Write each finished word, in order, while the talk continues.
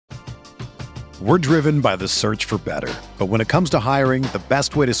We're driven by the search for better. But when it comes to hiring, the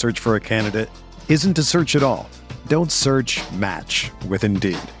best way to search for a candidate isn't to search at all. Don't search, match with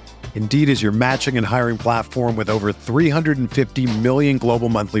Indeed. Indeed is your matching and hiring platform with over 350 million global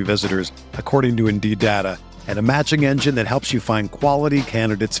monthly visitors, according to Indeed data, and a matching engine that helps you find quality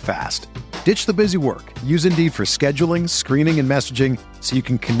candidates fast. Ditch the busy work. Use Indeed for scheduling, screening, and messaging so you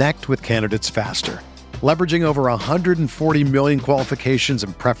can connect with candidates faster. Leveraging over 140 million qualifications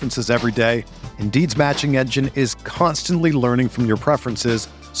and preferences every day, Indeed's matching engine is constantly learning from your preferences,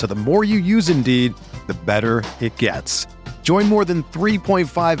 so the more you use Indeed, the better it gets. Join more than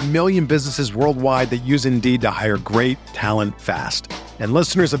 3.5 million businesses worldwide that use Indeed to hire great talent fast. And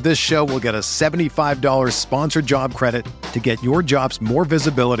listeners of this show will get a $75 sponsored job credit to get your jobs more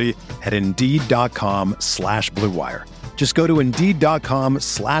visibility at Indeed.com/Blue Wire. Just go to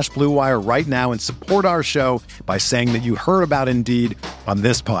Indeed.com/Blue Wire right now and support our show by saying that you heard about Indeed on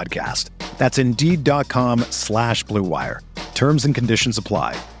this podcast. That's Indeed.com/Blue Wire. Terms and conditions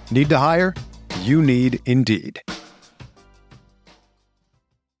apply. Need to hire? You need Indeed.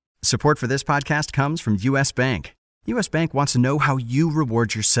 Support for this podcast comes from U.S. Bank. U.S. Bank wants to know how you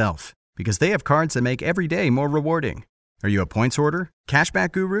reward yourself because they have cards that make every day more rewarding. Are you a points hoarder,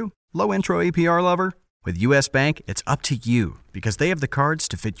 cashback guru, low intro APR lover? With U.S. Bank, it's up to you because they have the cards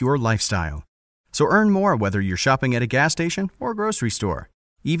to fit your lifestyle. So earn more whether you're shopping at a gas station or a grocery store,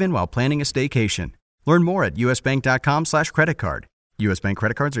 even while planning a staycation. Learn more at usbank.com/credit card. U.S. Bank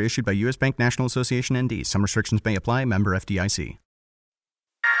credit cards are issued by U.S. Bank National Association ND. Some restrictions may apply. Member FDIC.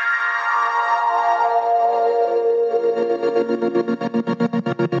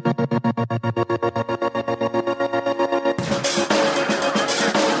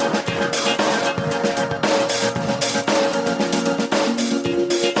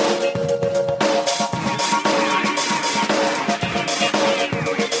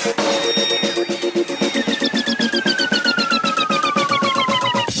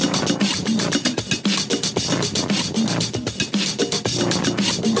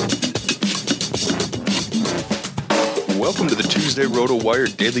 Welcome to the Tuesday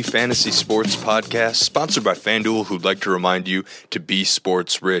RotoWire Daily Fantasy Sports Podcast, sponsored by FanDuel, who'd like to remind you to be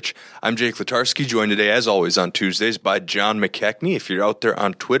sports rich. I'm Jake Latarski, joined today, as always, on Tuesdays by John McKechnie. If you're out there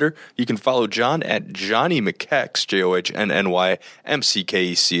on Twitter, you can follow John at Johnny McKechs,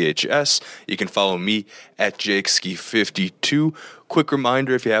 JohnnyMcKechs. You can follow me at JakeSki52. Quick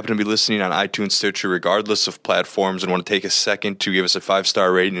reminder, if you happen to be listening on iTunes, Stitcher, regardless of platforms, and want to take a second to give us a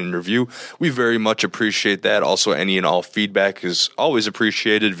 5-star rating and review, we very much appreciate that. Also, any and all feedback is always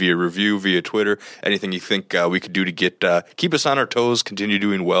appreciated via review, via Twitter, anything you think we could do to keep us on our toes, continue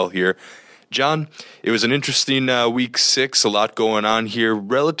doing well here. John, it was an interesting week 6, a lot going on here,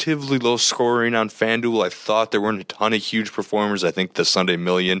 relatively low scoring on FanDuel. I thought there weren't a ton of huge performers. I think the Sunday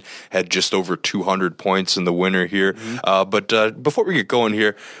Million had just over 200 points in the winner here. But before we get going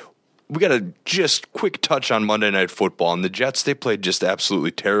here, we got a just quick touch on Monday Night Football. And the Jets, they played just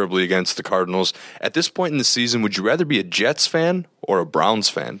absolutely terribly against the Cardinals. At this point in the season, would you rather be a Jets fan or a Browns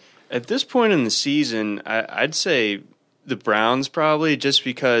fan? At this point in the season, I'd say the Browns probably, just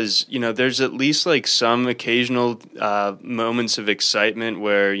because, there's at least like some occasional moments of excitement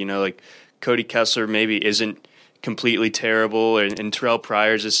where, like Cody Kessler maybe isn't completely terrible, and Terrell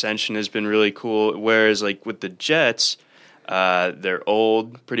Pryor's ascension has been really cool. Whereas like with the Jets, they're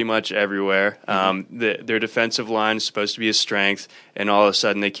old pretty much everywhere. Their defensive line is supposed to be a strength, and all of a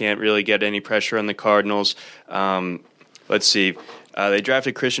sudden they can't really get any pressure on the Cardinals. Let's see. They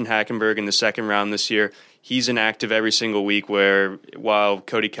drafted Christian Hackenberg in the second round this year. He's inactive every single week, while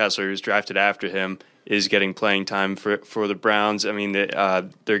Cody Kessler, who's drafted after him, is getting playing time for the Browns. I mean, they're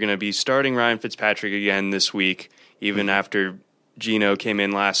going to be starting Ryan Fitzpatrick again this week, even after Geno came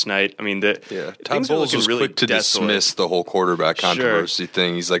in last night. I mean, Todd Bowles was really quick to dismiss the whole quarterback controversy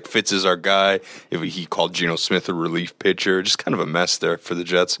thing. He's like, Fitz is our guy. He called Geno Smith a relief pitcher. Just kind of a mess there for the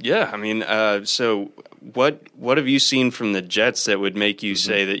Jets. Yeah, I mean, so what have you seen from the Jets that would make you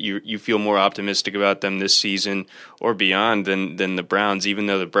say that you feel more optimistic about them this season or beyond than the Browns, even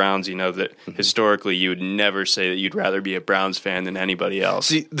though the Browns, that historically you would never say that you'd rather be a Browns fan than anybody else?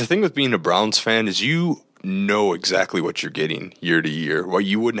 See, the thing with being a Browns fan is you know exactly what you're getting year to year. Well,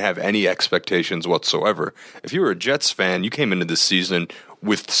 you wouldn't have any expectations whatsoever. If you were a Jets fan, you came into this season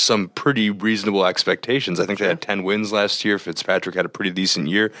with some pretty reasonable expectations. I think they had 10 wins last year. Fitzpatrick had a pretty decent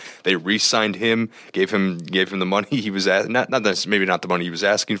year. They re-signed him, gave him the money he was maybe not the money he was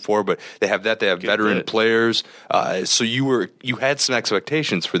asking for, but they have that. They have veteran players. So you had some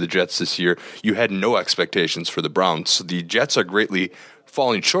expectations for the Jets this year. You had no expectations for the Browns. So the Jets are greatly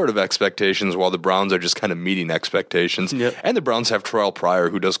falling short of expectations, while the Browns are just kind of meeting expectations. Yep. And the Browns have Terrell Pryor,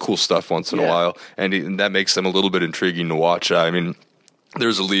 who does cool stuff once in a while, and that makes them a little bit intriguing to watch. I mean,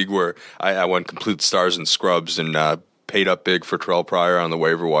 there's a league where I went complete stars and scrubs and paid up big for Terrell Pryor on the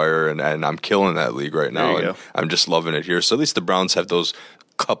waiver wire, and I'm killing that league right now, and I'm just loving it here. So at least the Browns have those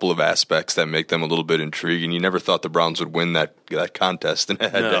couple of aspects that make them a little bit intriguing. You never thought the Browns would win that contest in a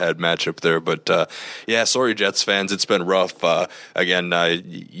head-to-head matchup there, but sorry Jets fans, it's been rough. Again,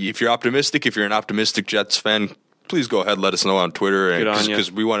 if you're optimistic, if you're an optimistic Jets fan, please go ahead and let us know on Twitter,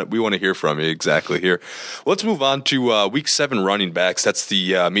 because we want to hear from you exactly here. Let's move on to Week 7 running backs. That's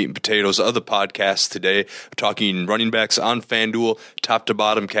the meat and potatoes of the podcast today. We're talking running backs on FanDuel, top to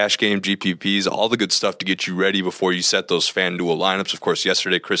bottom, cash game, GPPs, all the good stuff to get you ready before you set those FanDuel lineups. Of course,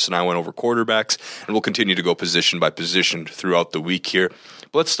 yesterday Chris and I went over quarterbacks, and we'll continue to go position by position throughout the week here.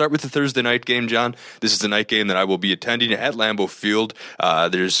 But let's start with the Thursday night game, John. This is the night game that I will be attending at Lambeau Field.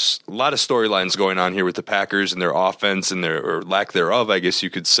 There's a lot of storylines going on here with the Packers and their offense and or lack thereof, I guess you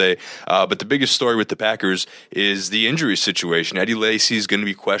could say. But the biggest story with the Packers is the injury situation. Eddie Lacy is going to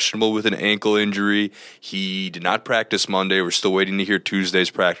be questionable with an ankle injury. He did not practice Monday. We're still waiting to hear Tuesday's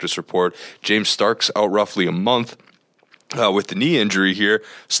practice report. James Stark's out roughly a month with the knee injury here.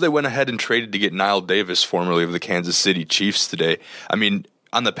 So they went ahead and traded to get Niall Davis, formerly of the Kansas City Chiefs, today. I mean,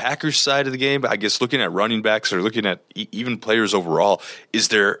 on the Packers side of the game, I guess looking at running backs or looking at even players overall, is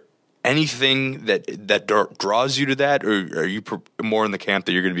there anything that draws you to that, or are you more in the camp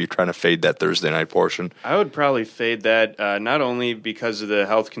that you're going to be trying to fade that Thursday night portion? I would probably fade that, not only because of the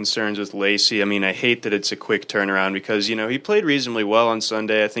health concerns with Lacy. I mean, I hate that it's a quick turnaround because, he played reasonably well on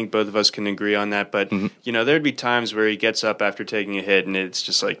Sunday. I think both of us can agree on that. But, there'd be times where he gets up after taking a hit, and it's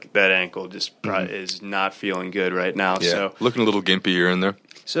just like that ankle just is not feeling good right now. Yeah, so looking a little gimpy here and there.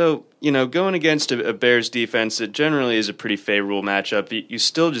 So, going against a Bears defense that generally is a pretty favorable matchup, you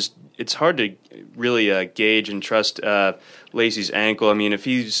still it's hard to really gauge and trust Lacy's ankle. I mean, if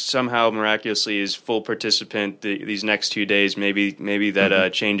he somehow miraculously is full participant these next 2 days, maybe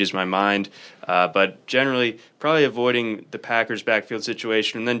that changes my mind. But generally, probably avoiding the Packers' backfield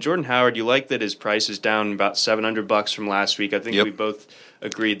situation. And then Jordan Howard, you like that his price is down about $700 from last week. I think we both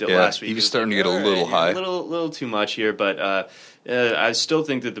agreed that last week he was starting to get a little high, a little too much here. But I still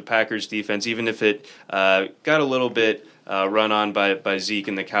think that the Packers defense, even if it got a little bit run on by Zeke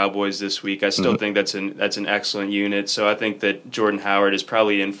and the Cowboys this week, I still think that's an excellent unit. So I think that Jordan Howard is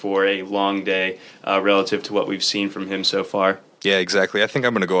probably in for a long day relative to what we've seen from him so far. Yeah, exactly. I think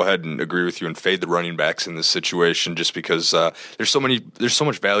I'm going to go ahead and agree with you and fade the running backs in this situation, just because there's so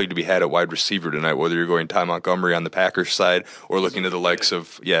much value to be had at wide receiver tonight. Whether you're going Ty Montgomery on the Packers side or looking to the likes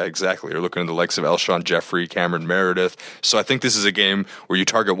of Alshon Jeffrey, Cameron Meredith. So I think this is a game where you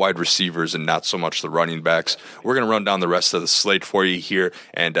target wide receivers and not so much the running backs. We're going to run down the rest of the slate for you here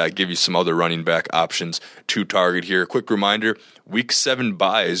and give you some other running back options to target here. Quick reminder. Week 7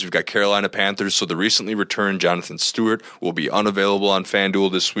 buys, we've got Carolina Panthers, so the recently returned Jonathan Stewart will be unavailable on FanDuel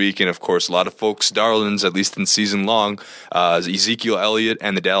this week, and of course a lot of folks' darlings, at least in season long, Ezekiel Elliott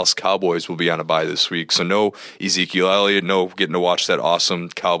and the Dallas Cowboys will be on a bye this week, so no Ezekiel Elliott, no getting to watch that awesome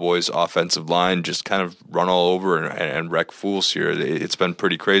Cowboys offensive line just kind of run all over and wreck fools here. It's been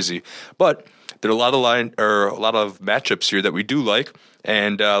pretty crazy, but there are a lot of matchups here that we do like,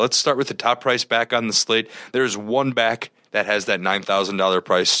 and let's start with the top price back on the slate. There's one back that has that $9,000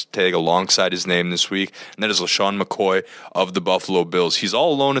 price tag alongside his name this week, and that is LaShawn McCoy of the Buffalo Bills. He's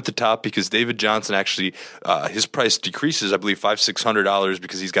all alone at the top because David Johnson actually, his price decreases, I believe, $500-600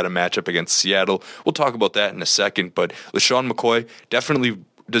 because he's got a matchup against Seattle. We'll talk about that in a second, but LaShawn McCoy, definitely,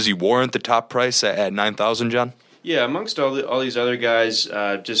 does he warrant the top price at $9,000, John? Yeah, amongst all these other guys,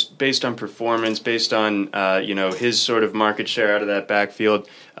 just based on performance, based on his sort of market share out of that backfield,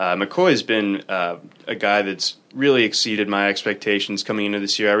 McCoy's been a guy that's really exceeded my expectations coming into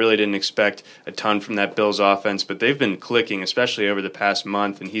this year. I really didn't expect a ton from that Bills offense, but they've been clicking, especially over the past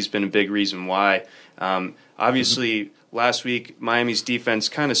month, and he's been a big reason why. Obviously, last week, Miami's defense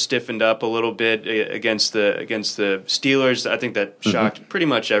kind of stiffened up a little bit against the Steelers. I think that shocked pretty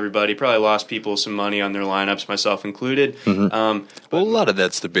much everybody. Probably lost people some money on their lineups, myself included. Well, a lot of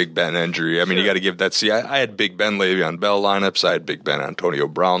that's the Big Ben injury. I mean, you got to give that. See, I had Big Ben, Le'Veon Bell lineups. I had Big Ben, Antonio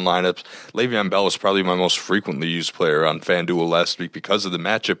Brown lineups. Le'Veon Bell was probably my most frequently used player on FanDuel last week because of the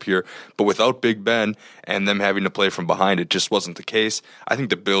matchup here. But without Big Ben and them having to play from behind, it just wasn't the case. I think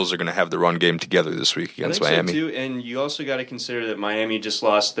the Bills are going to have the run game together this week against Miami. So too, and you also got to consider that Miami just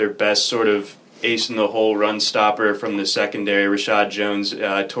lost their best sort of ace in the hole run stopper from the secondary. Rashad Jones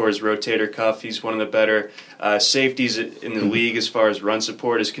tore his rotator cuff. He's one of the better safeties in the league as far as run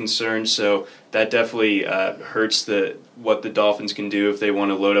support is concerned. So that definitely hurts what the Dolphins can do if they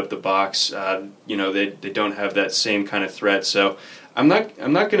want to load up the box. They don't have that same kind of threat. So I'm not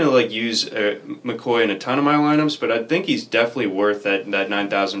going to use McCoy in a ton of my lineups, but I think he's definitely worth that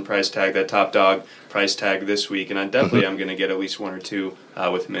 9,000 price tag, that top dog price tag this week, and I definitely am going to get at least one or two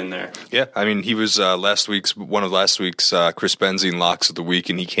with him in there. Yeah, I mean, he was one of last week's Chris Benzine locks of the week,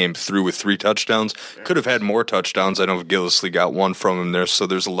 and he came through with 3 touchdowns. Could have had more touchdowns. I know Gillislee got one from him there, so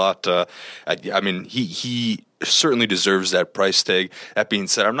there's a lot. He certainly deserves that price tag. That being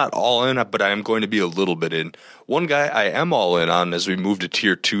said, I'm not all in, but I am going to be a little bit in. One guy I am all in on as we move to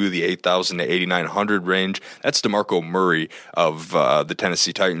Tier 2, the 8,000 to 8,900 range, that's DeMarco Murray of the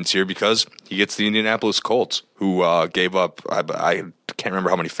Tennessee Titans here, because he gets the Indianapolis Colts, who gave up, I can't remember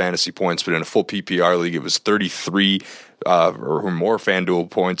how many fantasy points, but in a full PPR league, it was 33 or more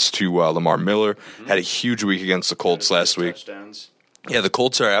FanDuel points to Lamar Miller. Had a huge week against the Colts last week. Touchdowns. Yeah, the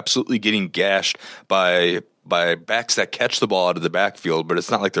Colts are absolutely getting gashed by backs that catch the ball out of the backfield, but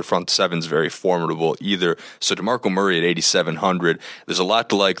it's not like their front seven's very formidable either. So DeMarco Murray at 8,700. There's a lot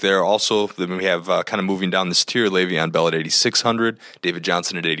to like there. Also, then we have kind of moving down this tier, Le'Veon Bell at 8,600, David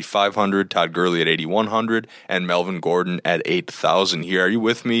Johnson at 8,500, Todd Gurley at 8,100, and Melvin Gordon at 8,000 here. Are you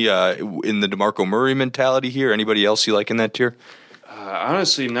with me in the DeMarco Murray mentality here? Anybody else you like in that tier?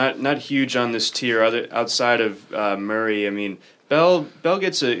 Honestly, not huge on this tier outside of Murray. I mean, Bell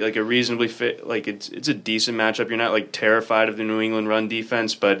gets a reasonably fit, it's a decent matchup. You're not terrified of the New England run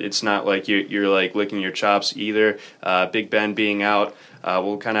defense, but it's not like you're licking your chops either. Big Ben being out,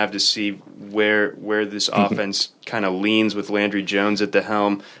 we'll kind of have to see where this offense kind of leans with Landry Jones at the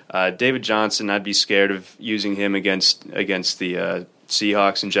helm. David Johnson, I'd be scared of using him against the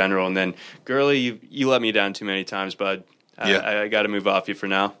Seahawks in general. And then Gurley, you let me down too many times, bud. I got to move off you for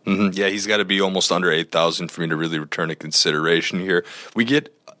now. Mm-hmm. Yeah, he's got to be almost under 8,000 for me to really return a consideration here. We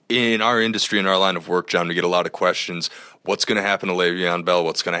get, in our industry, in our line of work, John, we get a lot of questions. What's going to happen to Le'Veon Bell?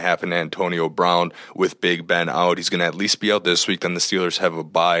 What's going to happen to Antonio Brown with Big Ben out? He's going to at least be out this week. Then the Steelers have a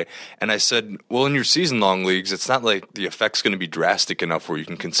bye. And I said, well, in your season-long leagues, it's not like the effect's going to be drastic enough where you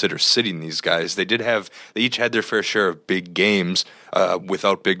can consider sitting these guys. They each had their fair share of big games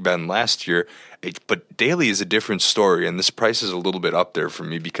without Big Ben last year. But daily is a different story, and this price is a little bit up there for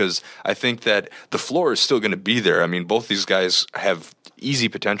me because I think that the floor is still going to be there. I mean, both these guys have easy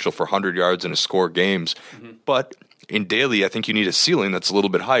potential for 100 yards and a score games, but in daily, I think you need a ceiling that's a little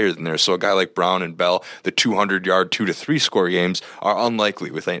bit higher than there. So a guy like Brown and Bell, the 200-yard, 2 to 3 score games are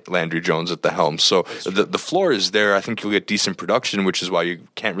unlikely with Landry Jones at the helm. So the floor is there. I think you'll get decent production, which is why you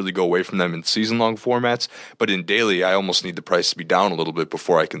can't really go away from them in season-long formats. But in daily, I almost need the price to be down a little bit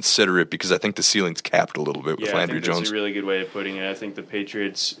before I consider it because I think the ceiling's capped a little bit with Landry Jones. That's a really good way of putting it. I think the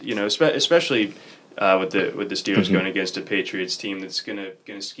Patriots, especially with the Steelers going against a Patriots team that's going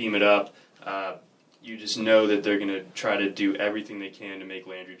to scheme it up. You just know that they're going to try to do everything they can to make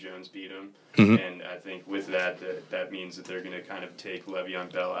Landry Jones beat him. And I think with that means that they're going to kind of take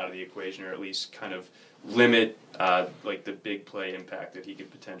Le'Veon Bell out of the equation or at least kind of limit the big play impact that he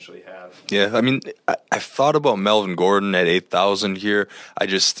could potentially have. Yeah, I mean, I've thought about Melvin Gordon at 8,000 here.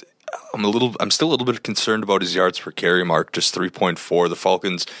 I'm still a little bit concerned about his yards per carry mark, just 3.4. The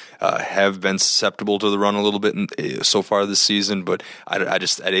Falcons have been susceptible to the run a little bit so far this season, but I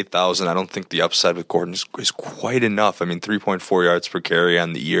just at 8,000, I don't think the upside with Gordon is quite enough. I mean, 3.4 yards per carry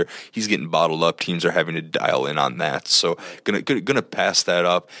on the year, he's getting bottled up. Teams are having to dial in on that, so gonna pass that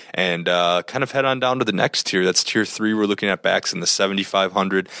up and kind of head on down to the next tier. That's tier 3. We're looking at backs in the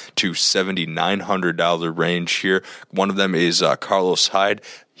 $7,500 to $7,900 range here. One of them is Carlos Hyde.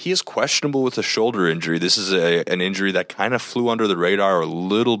 He is questionable with a shoulder injury. This is an injury that kind of flew under the radar a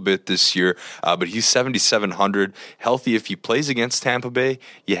little bit this year, but he's 7,700 healthy. If he plays against Tampa Bay,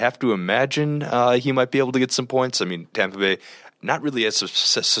 you have to imagine he might be able to get some points. I mean, Tampa Bay, not really as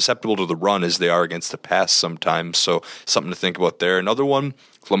susceptible to the run as they are against the pass sometimes, so something to think about there. Another one,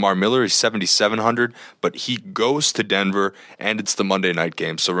 Lamar Miller, is 7,700, but he goes to Denver, and it's the Monday night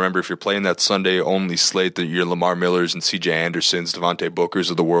game. So remember, if you're playing that Sunday-only slate, that your Lamar Millers and C.J. Andersons, Devontae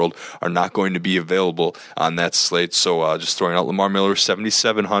Bookers of the world are not going to be available on that slate. So just throwing out Lamar Miller,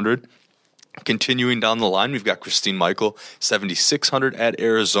 7,700. Continuing down the line, we've got Christine Michael, 7,600 at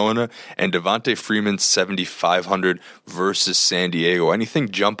Arizona, and Devontae Freeman, 7,500 versus San Diego. Anything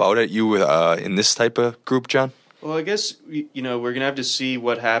jump out at you in this type of group, John? Well, I guess we're gonna have to see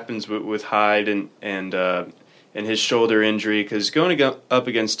what happens with Hyde and and his shoulder injury, because going up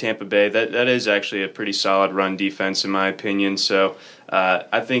against Tampa Bay, that is actually a pretty solid run defense in my opinion. So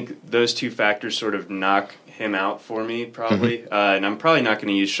I think those two factors sort of knock him out for me probably, and I'm probably not going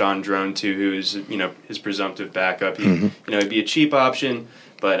to use Sean Drone too, who is his presumptive backup. He'd be a cheap option,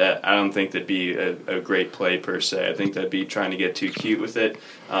 but I don't think that'd be a great play per se. I think that'd be trying to get too cute with it.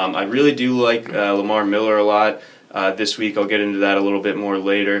 I really do like Lamar Miller a lot. This week, I'll get into that a little bit more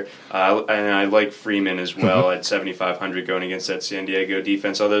later. And I like Freeman as well at 7,500 going against that San Diego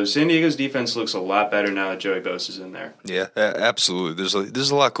defense. Although San Diego's defense looks a lot better now that Joey Bosa's in there. Yeah, absolutely.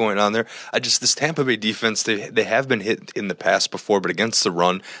 There's a lot going on there. This Tampa Bay defense, they have been hit in the past before, but against the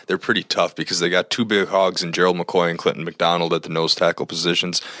run, they're pretty tough because they got two big hogs in Gerald McCoy and Clinton McDonald at the nose tackle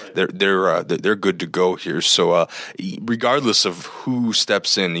positions. Right. They're good to go here. So regardless of who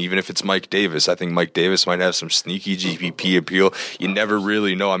steps in, even if it's Mike Davis, I think Mike Davis might have some sneaky GPP appeal. You never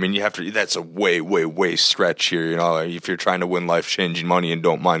really know. I mean, you have to. That's a way stretch here. If you're trying to win life-changing money and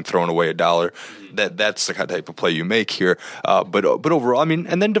don't mind throwing away $1, that's the type of play you make here. But overall, I mean,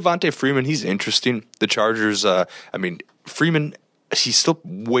 and then Devontae Freeman, he's interesting. The Chargers. Freeman. He's still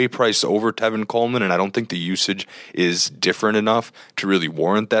way priced over Tevin Coleman, and I don't think the usage is different enough to really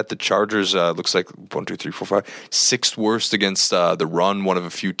warrant that. The Chargers looks like 1, 2, 3, 4, 5, sixth worst against the run, one of a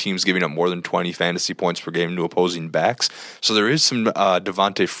few teams giving up more than 20 fantasy points per game to opposing backs. So there is some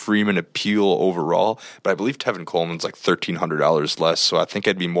Devontae Freeman appeal overall, but I believe Tevin Coleman's like $1,300 less, so I think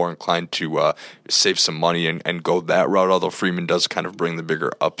I'd be more inclined to save some money and go that route, although Freeman does kind of bring the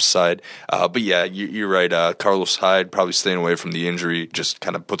bigger upside. But yeah, you're right. Carlos Hyde probably staying away from the injury just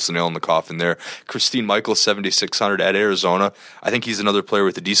kind of puts the nail in the coffin there. Christine Michael, 7,600 at Arizona. I think he's another player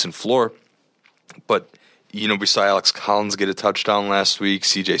with a decent floor, but we saw Alex Collins get a touchdown last week.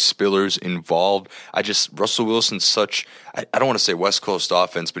 CJ Spiller's involved. Russell Wilson's such, I don't want to say West Coast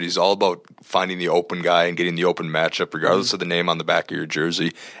offense, but he's all about finding the open guy and getting the open matchup, regardless of the name on the back of your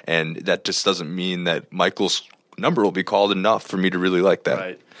jersey. And that just doesn't mean that Michael's number will be called enough for me to really like that.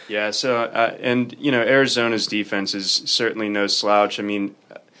 Right. Yeah. So, Arizona's defense is certainly no slouch. I mean,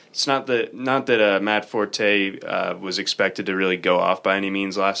 it's not that Matt Forte was expected to really go off by any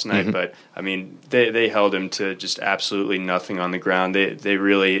means last night, but I mean they held him to just absolutely nothing on the ground. They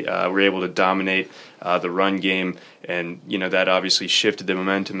really were able to dominate the run game, and that obviously shifted the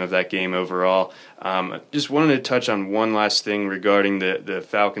momentum of that game overall. Just wanted to touch on one last thing regarding the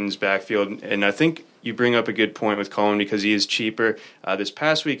Falcons' backfield, and I think you bring up a good point with Coleman because he is cheaper. This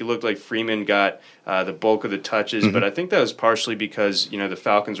past week, it looked like Freeman got the bulk of the touches, but I think that was partially because the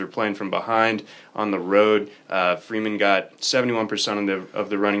Falcons were playing from behind on the road. Freeman got 71% of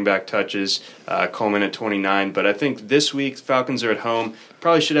the running back touches, Coleman at 29%. But I think this week, Falcons are at home.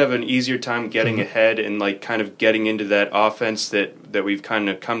 Probably should have an easier time getting ahead and kind of getting into that offense that we've kind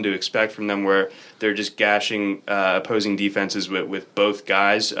of come to expect from them, where they're just gashing opposing defenses with both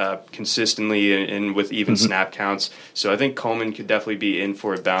guys consistently and with even snap counts. So I think Coleman could definitely be in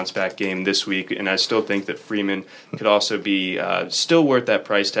for a bounce-back game this week, and I still think that Freeman could also be still worth that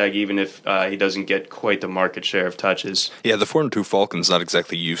price tag, even if he doesn't get quite the market share of touches. Yeah, the 4-2 Falcons not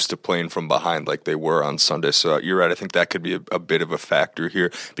exactly used to playing from behind like they were on Sunday, so you're right. I think that could be a bit of a factor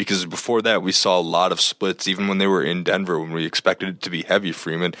here, because before that we saw a lot of splits. Even when they were in Denver, when we expected it to be heavy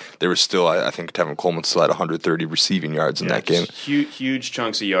Freeman, there was still, I think Tevin Coleman still had 130 receiving yards in that game. Huge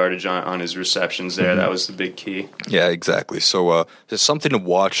chunks of yardage on his receptions there. That was the big key. Yeah, exactly. So there's something to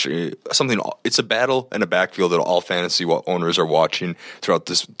watch. It's a battle and a backfield that all fantasy owners are watching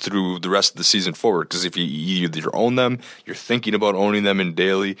through the rest of the season forward. Because if you either own them, you're thinking about owning them in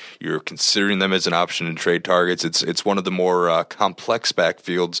daily, you're considering them as an option in trade targets. It's one of the more complex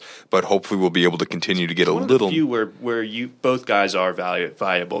backfields, but hopefully we'll be able to continue to get a little. Few where you both guys are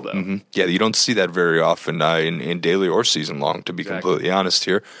viable though. Yeah, you don't see that very often in daily or season long, to be completely honest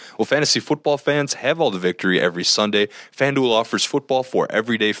here. Well, fantasy football fans have all the victory every Sunday. FanDuel offers football for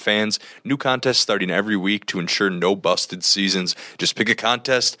everyday fans. New contests starting every week to ensure no busted seasons. Just pick a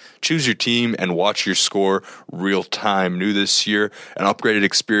contest, choose your team, and watch your score real time. New this year, an upgraded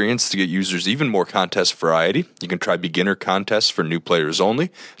experience to get users even more contest variety. You can try beginner contests for new players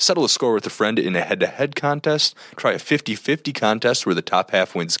only. Settle a score with a friend in a head-to-head contest. Try a 50-50 contest where the top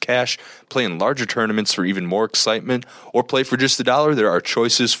half wins cash. Play in larger tournaments for even more excitement. Or play for just $1. There are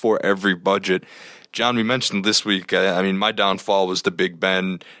choices for every budget. John, we mentioned this week, my downfall was the Big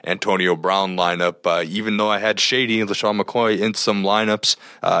Ben, Antonio Brown lineup. Even though I had Shady and LaShawn McCoy in some lineups,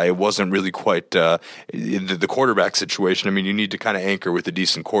 it wasn't really quite the quarterback situation. You need to kind of anchor with a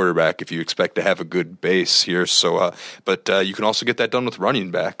decent quarterback if you expect to have a good base here. So, but you can also get that done with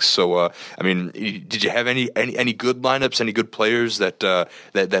running backs. So, did you have any good lineups, any good players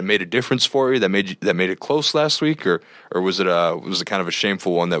that made a difference for you, that made it close last week, or was it kind of a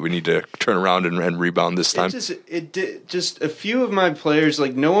shameful one that we need to turn around and rebound this time? Just a few of my players,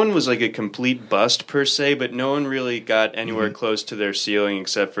 like no one was like a complete bust per se, but no one really got anywhere close to their ceiling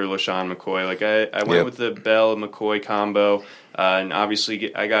except for LaShawn McCoy. Like I went with the Bell McCoy combo, and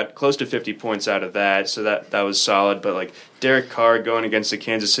obviously I got close to 50 points out of that, so that was solid. But like Derek Carr going against the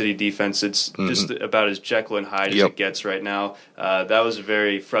Kansas City defense, it's just about as Jekyll and Hyde as it gets right now. That was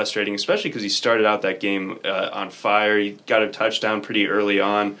very frustrating, especially because he started out that game on fire. He got a touchdown pretty early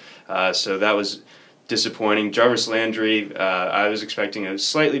on, so that was disappointing. Jarvis Landry, I was expecting a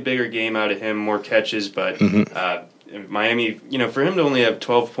slightly bigger game out of him, more catches, but Miami, for him to only have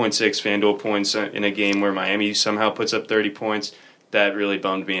 12.6 FanDuel points in a game where Miami somehow puts up 30 points, that really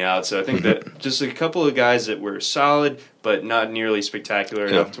bummed me out. So I think that just a couple of guys that were solid, but not nearly spectacular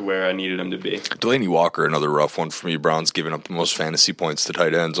enough to where I needed them to be. Delanie Walker, another rough one for me. Browns giving up the most fantasy points to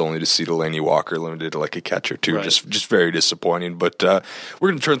tight ends, only to see Delanie Walker limited to like a catch or two. Right. Just very disappointing. But we're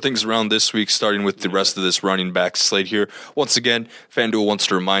going to turn things around this week, starting with the rest of this running back slate here. Once again, FanDuel wants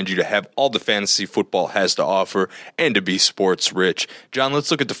to remind you to have all the fantasy football has to offer and to be sports rich. John,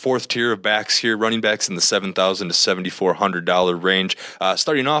 let's look at the fourth tier of backs here, running backs in the $7,000 to $7,400 range.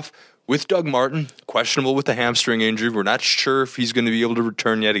 Starting off with Doug Martin, questionable with a hamstring injury. We're not sure if he's going to be able to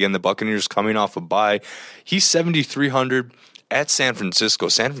return yet. Again, the Buccaneers coming off a bye. He's $7,300 at San Francisco.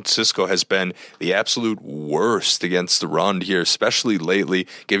 San Francisco has been the absolute worst against the run here, especially lately,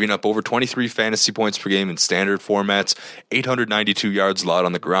 giving up over 23 fantasy points per game in standard formats, 892 yards allowed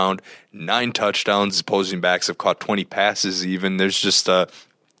on the ground, 9 touchdowns. Opposing backs have caught 20 passes even. There's just the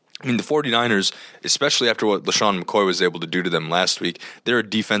 49ers, especially after what LaShawn McCoy was able to do to them last week, they're a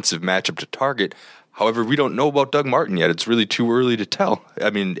defensive matchup to target. However, we don't know about Doug Martin yet. It's really too early to tell.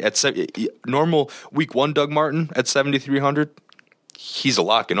 At normal week 1 Doug Martin at 7,300, he's a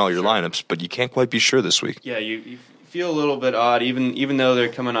lock in all your lineups, but you can't quite be sure this week. Yeah, you feel a little bit odd, even though they're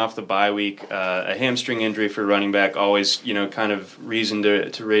coming off the bye week. A hamstring injury for running back, always kind of reason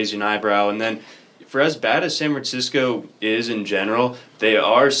to raise an eyebrow. And then for as bad as San Francisco is in general, they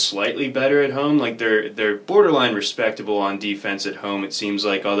are slightly better at home. Like they're borderline respectable on defense at home, it seems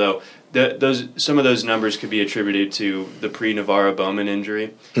like, although some of those numbers could be attributed to the pre-Navarro Bowman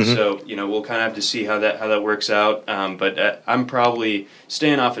injury. So, we'll kind of have to see how that works out. But I'm probably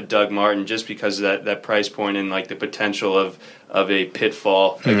staying off of Doug Martin just because of that price point and like the potential of a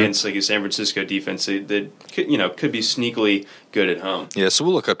pitfall against like a San Francisco defense that could be sneakily good at home. Yeah, so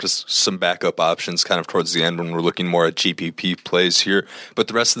we'll look up to some backup options kind of towards the end when we're looking more at GPP plays here. But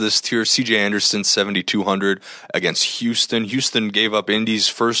the rest of this tier, C.J. Anderson, 7,200 against Houston. Houston gave up Indy's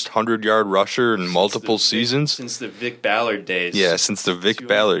first 100-yard rusher in multiple seasons. Since the Vic Ballard days. Yeah, since the Vic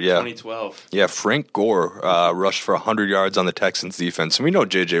Ballard, 2012. Yeah, Frank Gore rushed for 100 yards on the Texans defense. And we know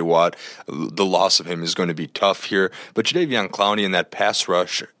J.J. Watt, the loss of him is going to be tough here. But Jadeveon Clowney in that pass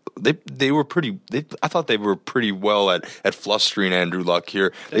rush, they were pretty. I thought they were pretty well at flustering Andrew Luck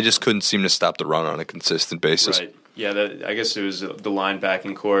here. They just couldn't seem to stop the run on a consistent basis. Right. Yeah, I guess it was the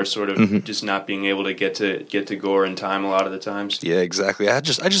linebacking core sort of just not being able to get to Gore in time a lot of the times. Yeah, exactly. I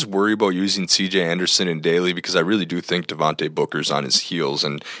just worry about using C.J. Anderson in daily because I really do think Devontae Booker's on his heels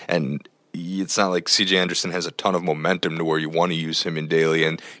and it's not like C.J. Anderson has a ton of momentum to where you want to use him in daily,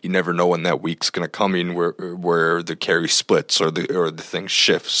 and you never know when that week's going to come in where the carry splits or the thing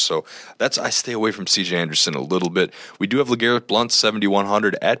shifts. So I stay away from C.J. Anderson a little bit. We do have LeGarrette Blount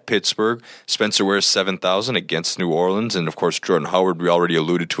 7,100 at Pittsburgh. Spencer Ware's 7,000 against New Orleans, and of course Jordan Howard we already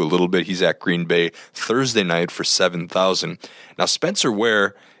alluded to a little bit. He's at Green Bay Thursday night for 7,000. Now Spencer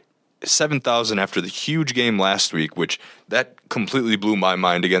Ware, 7,000 after the huge game last week, which that completely blew my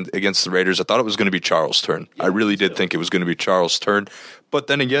mind against the Raiders. I thought it was going to be Charles' turn. Yeah, I really did think it was going to be Charles' turn. But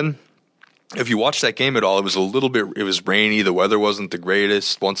then again, if you watch that game at all, it was rainy. The weather wasn't the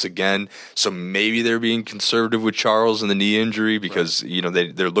greatest once again. So maybe they're being conservative with Charles and the knee injury because,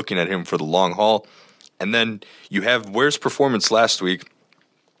 they're looking at him for the long haul. And then you have Ware's performance last week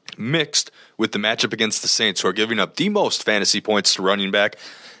mixed with the matchup against the Saints, who are giving up the most fantasy points to running back.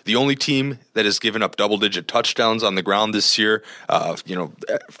 The only team that has given up double-digit touchdowns on the ground this year,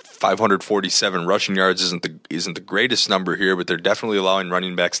 547 rushing yards isn't the greatest number here, but they're definitely allowing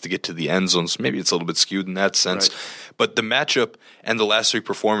running backs to get to the end zones. Maybe it's a little bit skewed in that sense. Right. But the matchup and the last week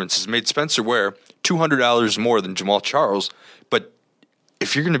performance has made Spencer Ware $200 more than Jamal Charles, but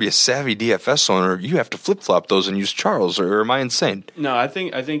if you're going to be a savvy DFS owner, you have to flip-flop those and use Charles, or am I insane? No, I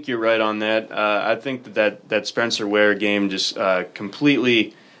think you're right on that. I think that Spencer Ware game just just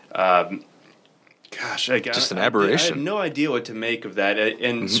an aberration. I have no idea what to make of that,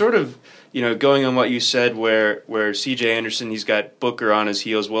 and sort of, going on what you said, where C.J. Anderson, he's got Booker on his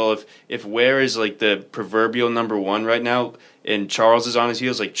heels. Well, if Ware is like the proverbial number one right now, and Charles is on his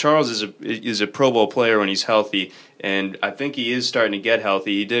heels, like Charles is a Pro Bowl player when he's healthy, and I think he is starting to get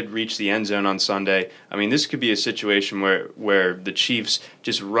healthy. He did reach the end zone on Sunday. I mean, this could be a situation where the Chiefs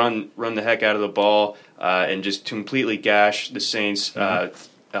just run the heck out of the ball and just completely gash the Saints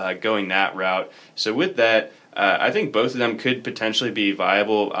going that route. So with that, I think both of them could potentially be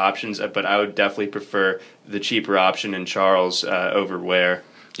viable options, but I would definitely prefer the cheaper option in Charles over Ware.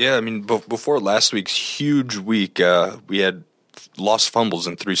 Yeah, I mean, before last week's huge week, we had lost fumbles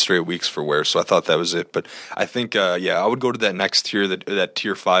in 3 straight weeks for Ware, so I thought that was it. But I think, I would go to that next tier, that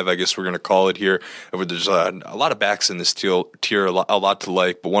tier 5, I guess we're going to call it here, where there's a lot of backs in this tier, a lot to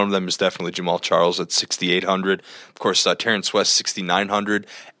like, but one of them is definitely Jamal Charles at 6,800. Of course, Terrence West, 6,900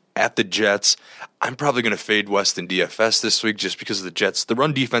 at the Jets. I'm probably going to fade West in DFS this week just because of the Jets. The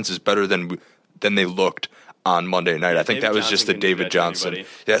run defense is better than they looked on Monday night. I think David that was Johnson just the David Johnson. Anybody.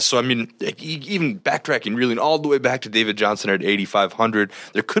 Yeah, so I mean, even backtracking really all the way back to David Johnson at 8,500,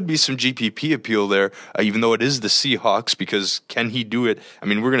 there could be some GPP appeal there, even though it is the Seahawks, because can he do it? I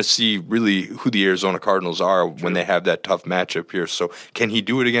mean, we're going to see really who the Arizona Cardinals are when they have that tough matchup here. So can he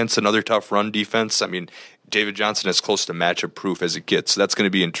do it against another tough run defense? I mean, David Johnson is close to matchup proof as it gets. So that's going to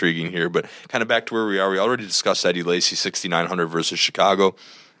be intriguing here. But kind of back to where we are, we already discussed Eddie Lacy, 6,900 versus Chicago.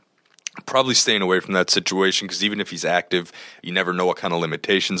 Probably staying away from that situation because even if he's active, you never know what kind of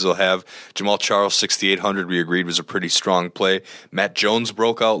limitations he'll have. Jamal Charles, 6,800, we agreed was a pretty strong play. Matt Jones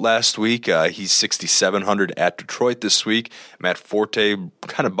broke out last week. He's 6,700 at Detroit this week. Matt Forte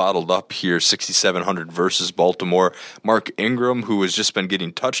kind of bottled up here, 6,700 versus Baltimore. Mark Ingram, who has just been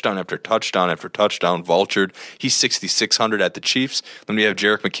getting touchdown after touchdown after touchdown, vultured. He's 6,600 at the Chiefs. Then we have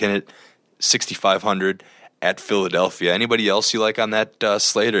Jerick McKinnon, 6,500 at Philadelphia. Anybody else you like on that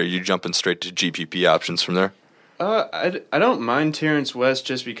slate, or are you jumping straight to GPP options from there? I don't mind Terrence West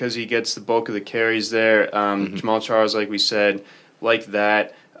just because he gets the bulk of the carries there. Jamal Charles, like we said, like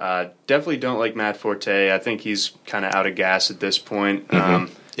that. Definitely don't like Matt Forte. I think he's kind of out of gas at this point.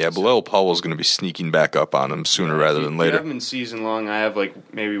 Bilal Powell's going to be sneaking back up on him sooner rather than later. If you have him in season long, I have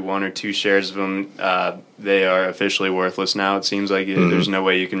like maybe 1 or 2 shares of him. They are officially worthless now. It seems like there's no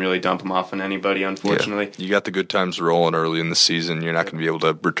way you can really dump them off on anybody, unfortunately. Yeah. You got the good times rolling early in the season. You're not going to be able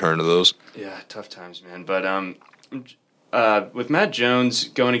to return to those. Yeah, tough times, man. But with Matt Jones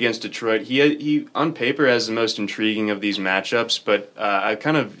going against Detroit, he on paper has the most intriguing of these matchups, but I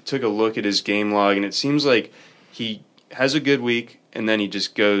kind of took a look at his game log, and it seems like he has a good week, and then he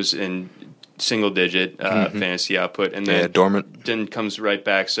just goes in single-digit fantasy output, and then dormant. Then comes right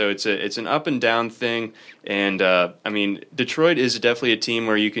back. So it's an up and down thing, and I mean, Detroit is definitely a team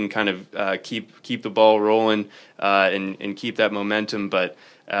where you can kind of keep the ball rolling and keep that momentum, but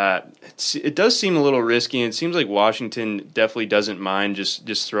it does seem a little risky, and it seems like Washington definitely doesn't mind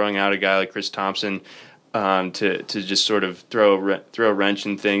just throwing out a guy like Chris Thompson to just sort of throw a wrench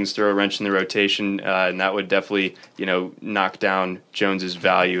in things, throw a wrench in the rotation, and that would definitely knock down Jones's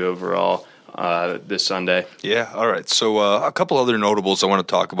value overall this Sunday. Yeah, all right. So a couple other notables I want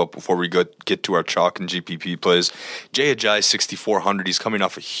to talk about before we get to our chalk and GPP plays. Jay Ajayi, 6,400. He's coming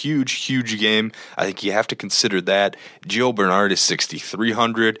off a huge game. I think you have to consider that. Gio Bernard is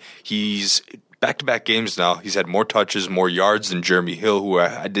 6,300. He's back-to-back games now. He's had more touches, more yards than Jeremy Hill, who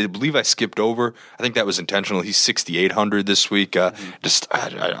I did believe I skipped over. I think that was intentional. He's 6,800 this week. I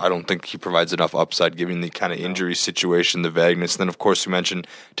don't think he provides enough upside given the kind of injury situation, the vagueness. And then, of course, we mentioned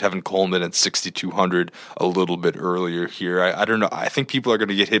Tevin Coleman at 6,200 a little bit earlier here. I don't know. I think people are going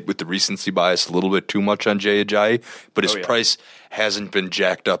to get hit with the recency bias a little bit too much on Jay Ajayi, but his price hasn't been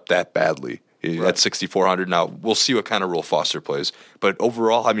jacked up that badly. Right. At 6,400 now. We'll see what kind of role Foster plays. But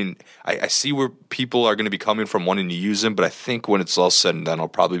overall, I mean, I see where people are going to be coming from wanting to use him, but I think when it's all said and done, I'll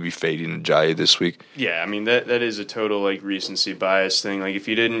probably be fading Ajayi this week. Yeah, I mean, that is a total recency bias thing. Like, if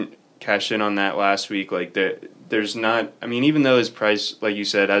you didn't cash in on that last week, there's not, I mean, even though his price, like you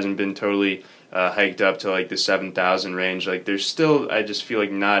said, hasn't been totally hiked up to the 7,000 range, there's still, I just feel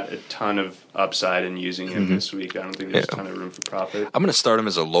not a ton of upside in using him this week. I don't think there's a ton of room for profit. I'm going to start him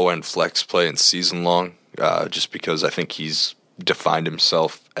as a low-end flex play in season long, just because I think he's defined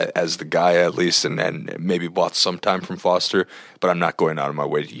himself as the guy at least, and maybe bought some time from Foster, but I'm not going out of my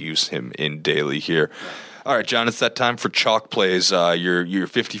way to use him in daily here. All right, John, it's that time for chalk plays. Your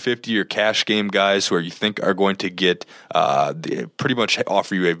 50-50, your cash game guys who you think are going to get pretty much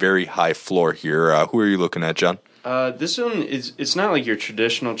offer you a very high floor here. Who are you looking at, John? This one it's not like your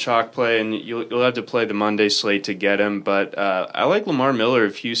traditional chalk play, and you'll have to play the Monday slate to get him. But I like Lamar Miller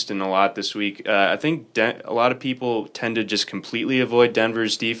of Houston a lot this week. I think a lot of people tend to just completely avoid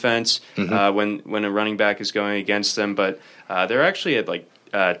Denver's defense when a running back is going against them. But they're actually at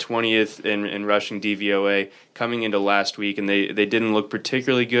 20th in rushing DVOA coming into last week, and they didn't look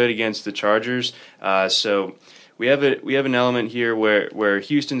particularly good against the Chargers. So. We have an element here where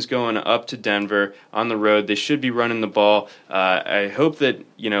Houston's going up to Denver on the road. They should be running the ball. I hope that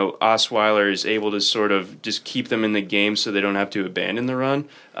Osweiler is able to sort of just keep them in the game so they don't have to abandon the run.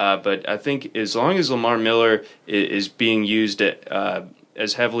 But I think as long as Lamar Miller is being used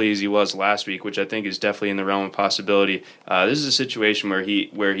as heavily as he was last week, which I think is definitely in the realm of possibility, this is a situation where he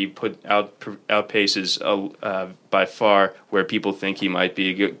outpaces by far where people think he might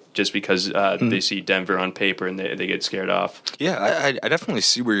be, just because they see Denver on paper and they get scared off. Yeah, I definitely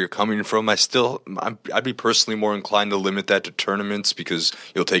see where you're coming from. I'd be personally more inclined to limit that to tournaments because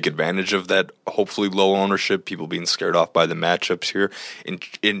you'll take advantage of that hopefully low ownership, people being scared off by the matchups here. In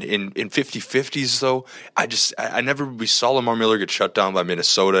 50-50s though, we saw Lamar Miller get shut down by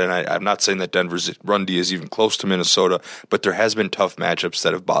Minnesota, and I'm not saying that Denver's run D is even close to Minnesota, but there has been tough matchups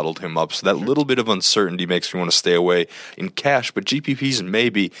that have bottled him up. So that little bit of uncertainty makes me want to stay away in cash, but GPPs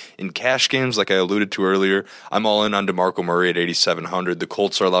maybe. In cash games, like I alluded to earlier, I'm all in on DeMarco Murray at 8,700. The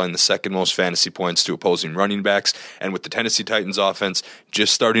Colts are allowing the second most fantasy points to opposing running backs, and with the Tennessee Titans offense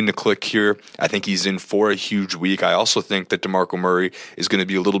just starting to click here, I think he's in for a huge week. I also think that DeMarco Murray is going to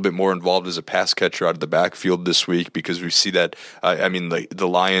be a little bit more involved as a pass catcher out of the backfield this week, because we see that, the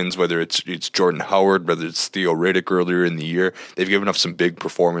Lions, whether it's Jordan Howard, whether it's Theo Riddick earlier in the year, they've given up some big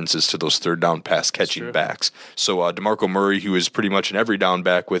performances to those third down pass catching backs. So DeMarco Murray, who is pretty much an every down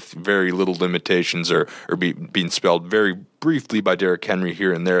back with very little limitations or being spelled very briefly by Derrick Henry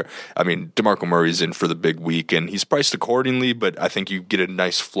here and there. DeMarco Murray's in for the big week, and he's priced accordingly, but I think you get a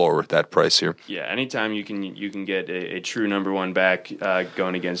nice floor with that price here. Yeah, anytime you can get a true number one back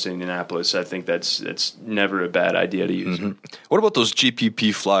going against Indianapolis, I think that's never a bad idea to use. What about those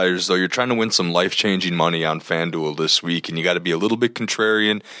GPP flyers, though? You're trying to win some life-changing money on FanDuel this week, and you got to be a little bit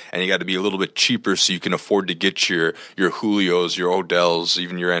contrarian, and you got to be a little bit cheaper so you can afford to get your Julios, your Odells,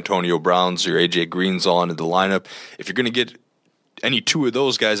 even your Antonio Browns, your AJ Greens all into the lineup. If you're going to get any two of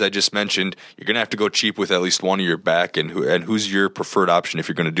those guys I just mentioned, you're going to have to go cheap with at least one of your back. And who's your preferred option if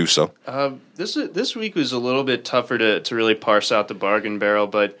you're going to do so? This week was a little bit tougher to really parse out the bargain barrel,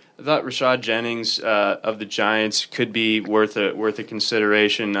 but I thought Rashad Jennings of the Giants could be worth a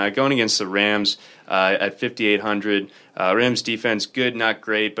consideration. Going against the Rams at 5,800. Rams defense, good, not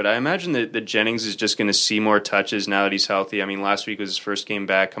great, but I imagine that Jennings is just going to see more touches now that he's healthy. Last week was his first game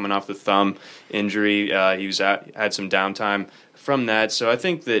back coming off the thumb injury. He had some downtime from that, so I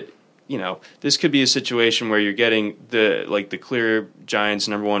think that this could be a situation where you're getting the clear Giants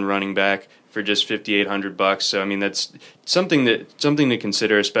number one running back for just $5,800. So that's something to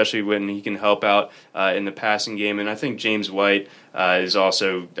consider, especially when he can help out in the passing game. And I think James White is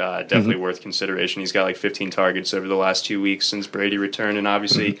also definitely worth consideration. He's got 15 targets over the last 2 weeks since Brady returned, and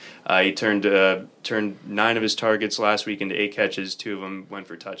obviously he turned 9 of his targets last week into 8 catches. 2 of them went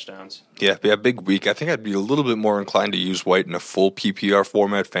for touchdowns. Yeah, big week. I think I'd be a little bit more inclined to use White in a full PPR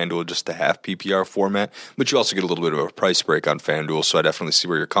format, FanDuel just a half PPR format, but you also get a little bit of a price break on FanDuel, so I definitely see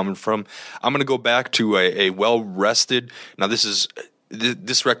where you're coming from. I'm going to go back to a well-rested. Now, this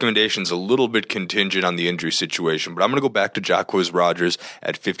recommendation is a little bit contingent on the injury situation, but I'm going to go back to Jacquizz Rodgers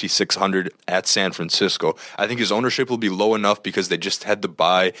at 5,600 at San Francisco. I think his ownership will be low enough because they just had the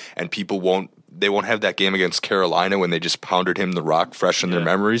bye, and people won't have that game against Carolina when they just pounded him the rock fresh in their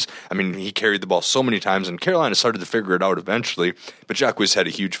memories. He carried the ball so many times, and Carolina started to figure it out eventually, but Jacquizz had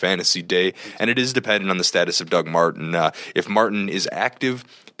a huge fantasy day, and it is dependent on the status of Doug Martin. If Martin is active,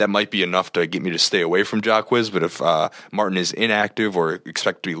 that might be enough to get me to stay away from Jacquizz, but if Martin is inactive or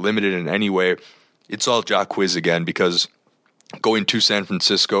expect to be limited in any way, it's all Jacquizz again, because going to San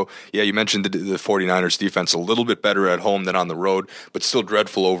Francisco, you mentioned the 49ers defense a little bit better at home than on the road, but still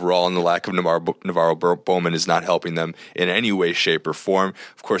dreadful overall, and the lack of Navarro Bowman is not helping them in any way, shape, or form.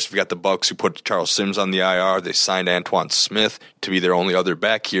 Of course, we got the Bucs who put Charles Sims on the IR. They signed Antoine Smith to be their only other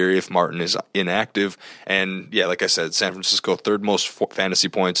back here if Martin is inactive. And like I said, San Francisco, third most fantasy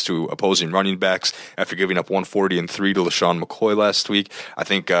points to opposing running backs after giving up 140 and 3 to LaShawn McCoy last week. I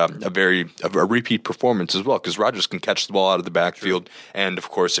think a repeat performance as well, because Rodgers can catch the ball out of the backfield. True. And, of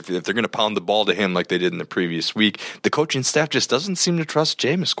course, if they're going to pound the ball to him like they did in the previous week, the coaching staff just doesn't seem to trust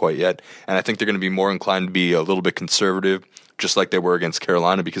Jameis quite yet. And I think they're going to be more inclined to be a little bit conservative, just like they were against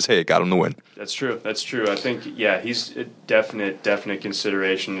Carolina, because, hey, it got him the win. That's true. I think, he's a definite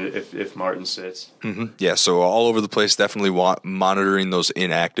consideration if Martin sits. Mm-hmm. Yeah, so all over the place, definitely monitoring those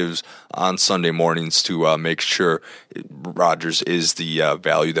inactives on Sunday mornings to make sure Rodgers is the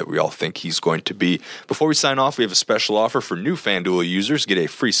value that we all think he's going to be. Before we sign off, we have a special offer for new FanDuel users. Get a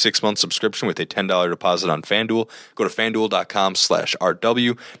free 6-month subscription with a $10 deposit on FanDuel. Go to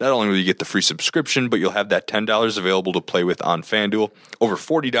FanDuel.com/RW. Not only will you get the free subscription, but you'll have that $10 available to play with on FanDuel. Over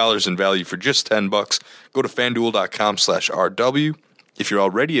 $40 in value for just $10. Go to FanDuel.com/RW. If you're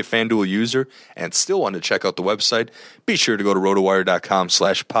already a FanDuel user and still want to check out the website, be sure to go to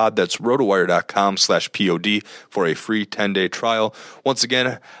RotoWire.com/pod. That's RotoWire.com/POD for a free 10-day trial. Once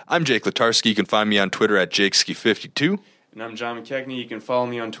again, I'm Jake Latarski. You can find me on Twitter at JakeSki52. And I'm John McKechnie. You can follow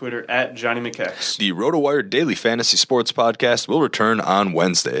me on Twitter at Johnny McKechnie. The RotoWire Daily Fantasy Sports Podcast will return on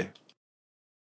Wednesday.